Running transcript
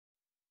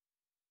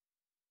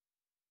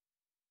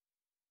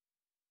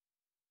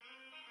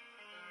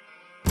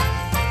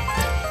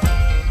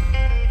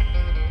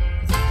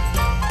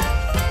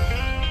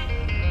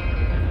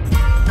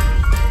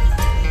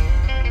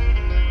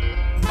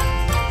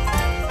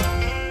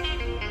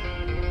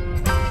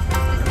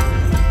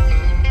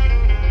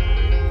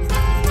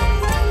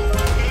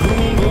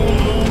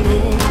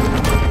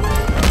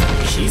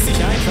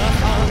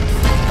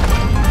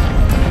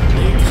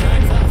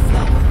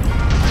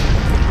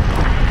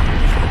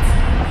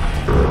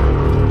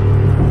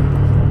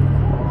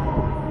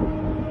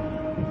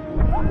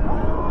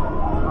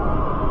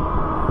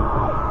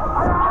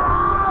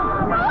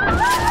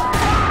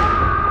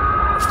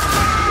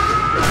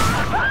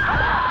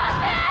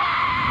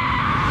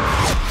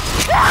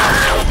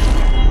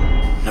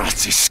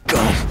Nazi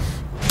scum.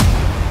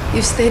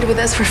 You've stayed with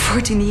us for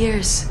 14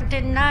 years.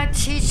 The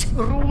Nazis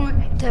rule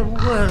the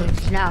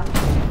world now.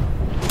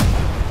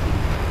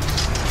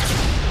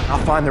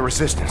 I'll find the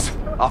resistance.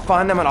 I'll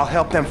find them and I'll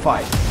help them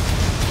fight.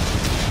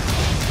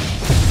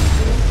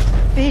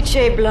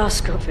 B.J.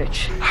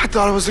 Blazkowicz. I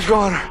thought I was a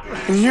goner.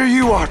 And here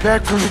you are,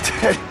 back from the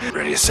dead.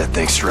 Ready to set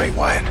things straight,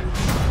 Wyatt.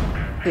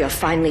 We are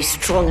finally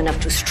strong enough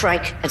to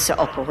strike and set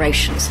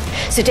operations.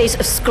 The days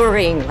of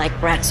scurrying like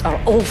rats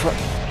are over.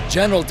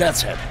 General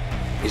Deathshead.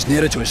 He's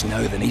nearer to us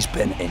now than he's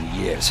been in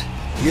years.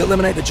 We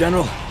eliminate the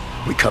General,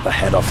 we cut the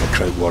head off the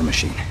Kraut war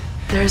machine.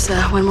 There's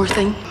one more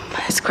thing.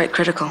 It's quite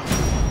critical.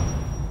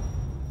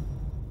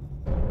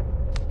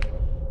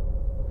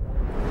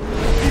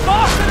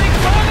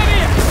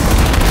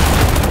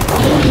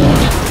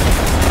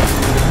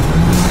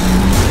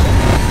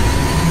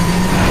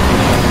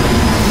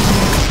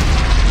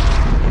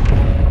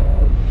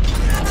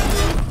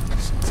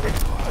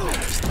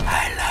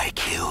 I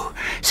like you,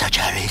 such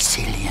a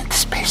resilient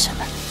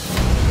specimen.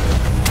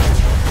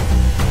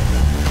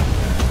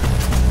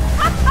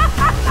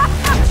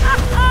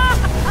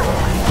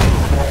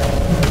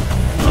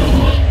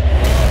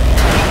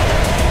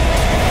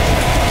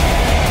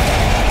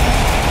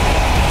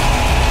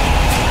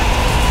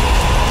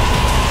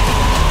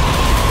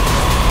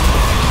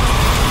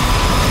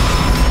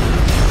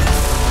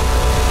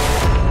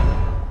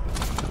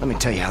 Let me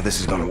tell you how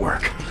this is gonna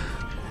work.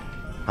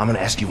 I'm gonna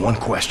ask you one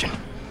question.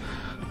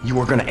 You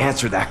are gonna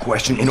answer that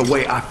question in a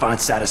way I find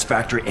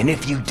satisfactory, and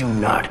if you do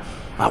not,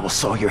 I will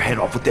saw your head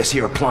off with this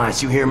here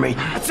appliance, you hear me?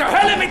 Zur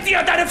Hölle mit dir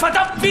und deinem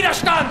verdammten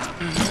Widerstand!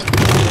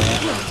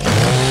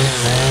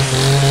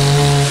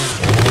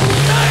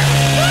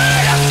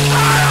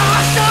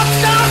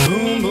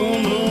 Boom,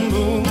 boom, boom,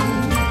 boom.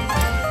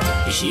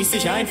 Ich schieß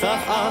dich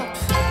einfach ab.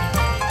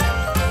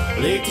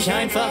 Leg dich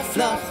einfach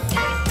flach.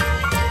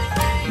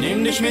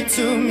 Nimm dich mit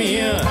zu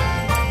mir.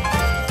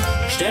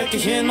 Steck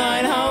dich in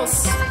mein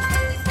Haus.